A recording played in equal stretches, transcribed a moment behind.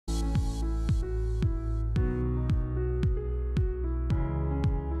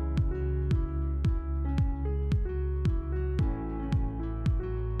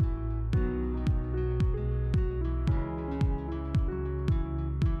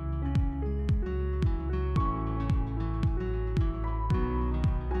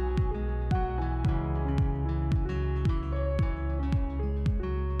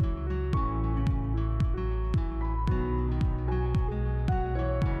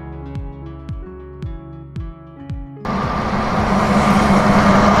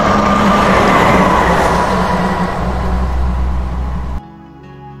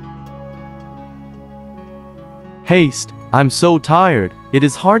Haste. I'm so tired. It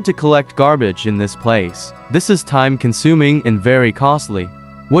is hard to collect garbage in this place. This is time-consuming and very costly.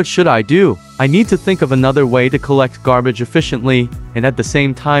 What should I do? I need to think of another way to collect garbage efficiently and at the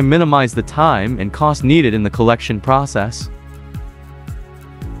same time minimize the time and cost needed in the collection process.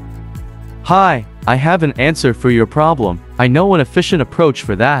 Hi, I have an answer for your problem. I know an efficient approach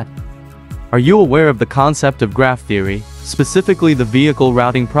for that. Are you aware of the concept of graph theory, specifically the vehicle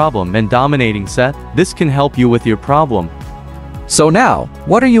routing problem and dominating set? This can help you with your problem. So now,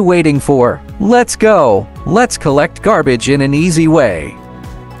 what are you waiting for? Let's go! Let's collect garbage in an easy way.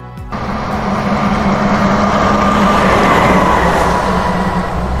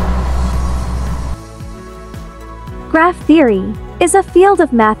 Graph theory is a field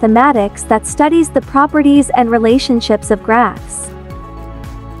of mathematics that studies the properties and relationships of graphs.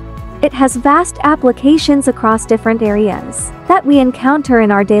 It has vast applications across different areas that we encounter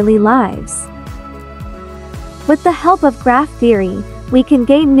in our daily lives. With the help of graph theory, we can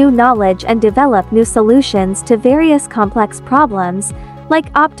gain new knowledge and develop new solutions to various complex problems,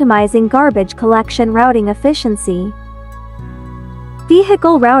 like optimizing garbage collection routing efficiency.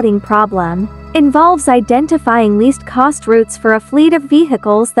 Vehicle routing problem involves identifying least cost routes for a fleet of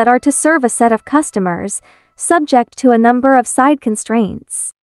vehicles that are to serve a set of customers, subject to a number of side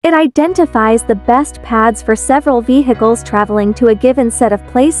constraints. It identifies the best paths for several vehicles traveling to a given set of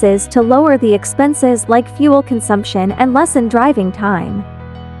places to lower the expenses like fuel consumption and lessen driving time.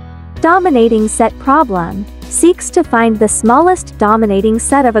 Dominating set problem seeks to find the smallest dominating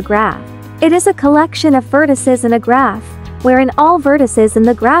set of a graph. It is a collection of vertices in a graph, wherein all vertices in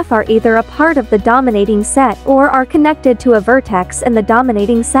the graph are either a part of the dominating set or are connected to a vertex in the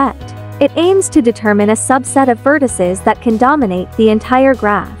dominating set. It aims to determine a subset of vertices that can dominate the entire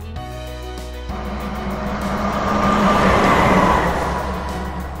graph.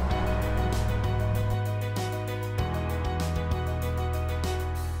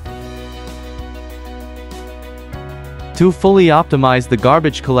 To fully optimize the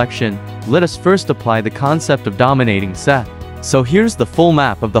garbage collection, let us first apply the concept of dominating set. So here's the full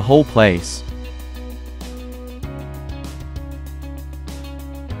map of the whole place.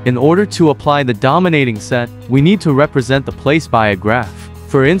 In order to apply the dominating set, we need to represent the place by a graph.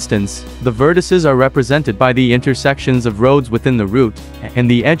 For instance, the vertices are represented by the intersections of roads within the route, and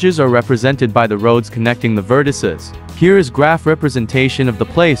the edges are represented by the roads connecting the vertices. Here is graph representation of the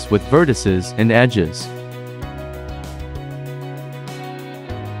place with vertices and edges.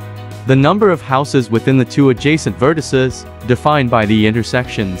 The number of houses within the two adjacent vertices, defined by the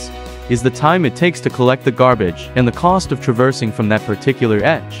intersections, is the time it takes to collect the garbage and the cost of traversing from that particular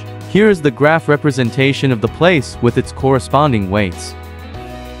edge. Here is the graph representation of the place with its corresponding weights.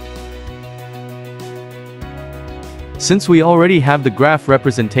 Since we already have the graph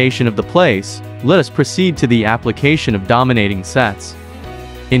representation of the place, let us proceed to the application of dominating sets.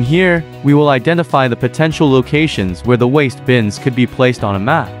 In here, we will identify the potential locations where the waste bins could be placed on a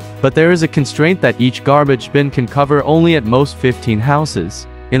map. But there is a constraint that each garbage bin can cover only at most 15 houses.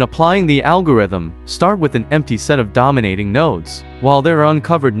 In applying the algorithm, start with an empty set of dominating nodes. While there are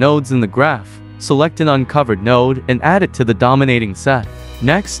uncovered nodes in the graph, select an uncovered node and add it to the dominating set.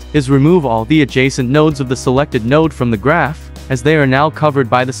 Next is remove all the adjacent nodes of the selected node from the graph, as they are now covered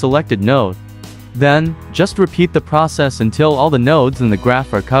by the selected node. Then, just repeat the process until all the nodes in the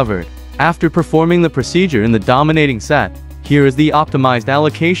graph are covered. After performing the procedure in the dominating set, here is the optimized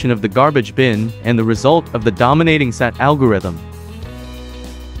allocation of the garbage bin and the result of the dominating set algorithm.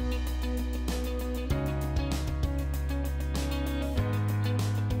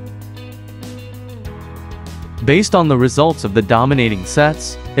 Based on the results of the dominating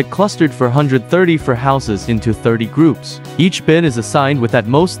sets, it clustered for 130 for houses into 30 groups. Each bin is assigned with at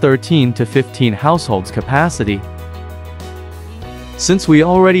most 13 to 15 households capacity. Since we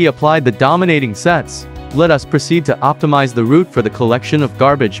already applied the dominating sets, let us proceed to optimize the route for the collection of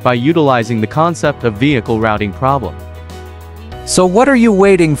garbage by utilizing the concept of vehicle routing problem. So what are you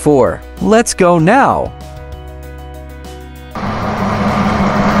waiting for? Let's go now!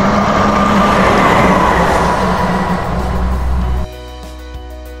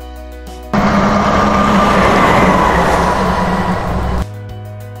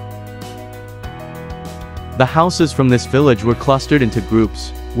 The houses from this village were clustered into groups,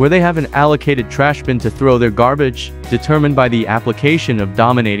 where they have an allocated trash bin to throw their garbage, determined by the application of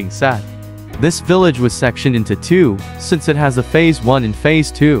dominating set. This village was sectioned into two, since it has a Phase 1 and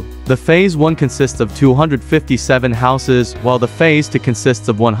Phase 2. The Phase 1 consists of 257 houses, while the Phase 2 consists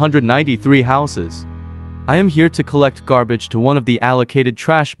of 193 houses. I am here to collect garbage to one of the allocated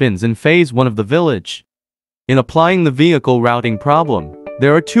trash bins in Phase 1 of the village. In applying the vehicle routing problem,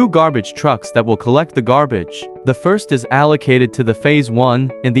 There are two garbage trucks that will collect the garbage. The first is allocated to the Phase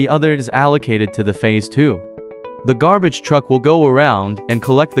 1, and the other is allocated to the Phase 2. The garbage truck will go around and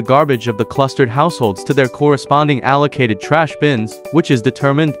collect the garbage of the clustered households to their corresponding allocated trash bins, which is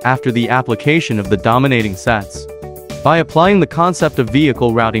determined after the application of the dominating sets. By applying the concept of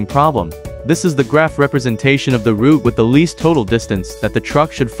vehicle routing problem, this is the graph representation of the route with the least total distance that the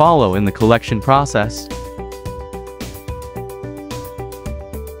truck should follow in the collection process.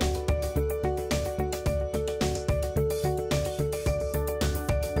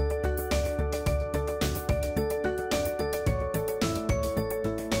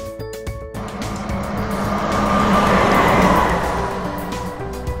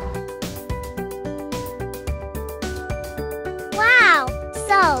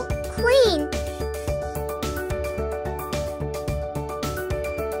 So clean.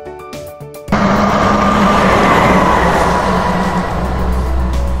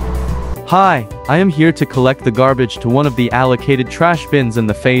 Hi, I am here to collect the garbage to one of the allocated trash bins in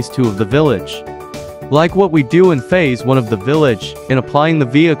the Phase 2 of the village. Like what we do in Phase 1 of the village, in applying the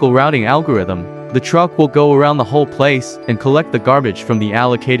vehicle routing algorithm, the truck will go around the whole place and collect the garbage from the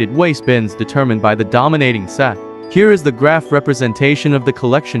allocated waste bins determined by the dominating set. Here is the graph representation of the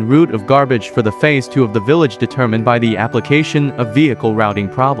collection route of garbage for the Phase 2 of the village determined by the application of vehicle routing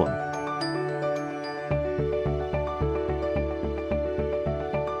problem.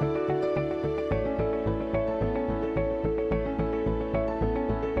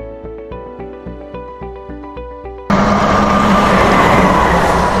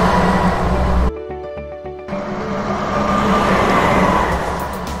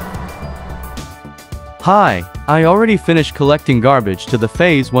 Hi, I already finished collecting garbage to the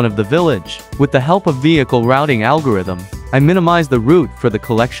Phase 1 of the village. With the help of vehicle routing algorithm, I minimized the route for the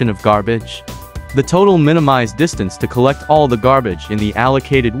collection of garbage. The total minimized distance to collect all the garbage in the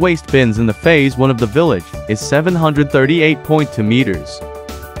allocated waste bins in the Phase 1 of the village is 738.2 meters.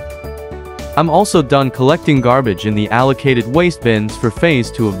 I'm also done collecting garbage in the allocated waste bins for Phase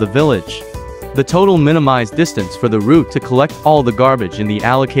 2 of the village. The total minimized distance for the route to collect all the garbage in the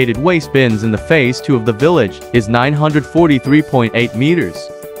allocated waste bins in the Phase 2 of the village is 943.8 meters.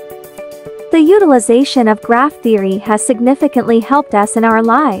 The utilization of graph theory has significantly helped us in our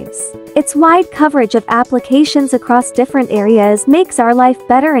lives. Its wide coverage of applications across different areas makes our life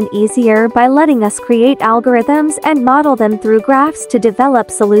better and easier by letting us create algorithms and model them through graphs to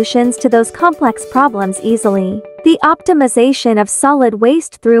develop solutions to those complex problems easily. The optimization of solid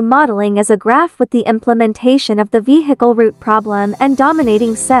waste through modeling as a graph with the implementation of the vehicle route problem and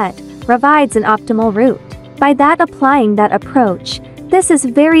dominating set provides an optimal route. By applying that approach, this is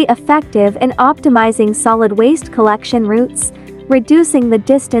very effective in optimizing solid waste collection routes, reducing the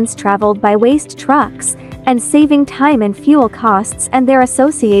distance traveled by waste trucks, and saving time and fuel costs and their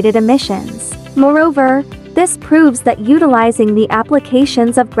associated emissions. Moreover, this proves that utilizing the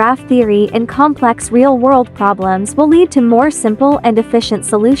applications of graph theory in complex real-world problems will lead to more simple and efficient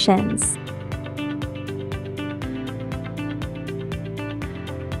solutions.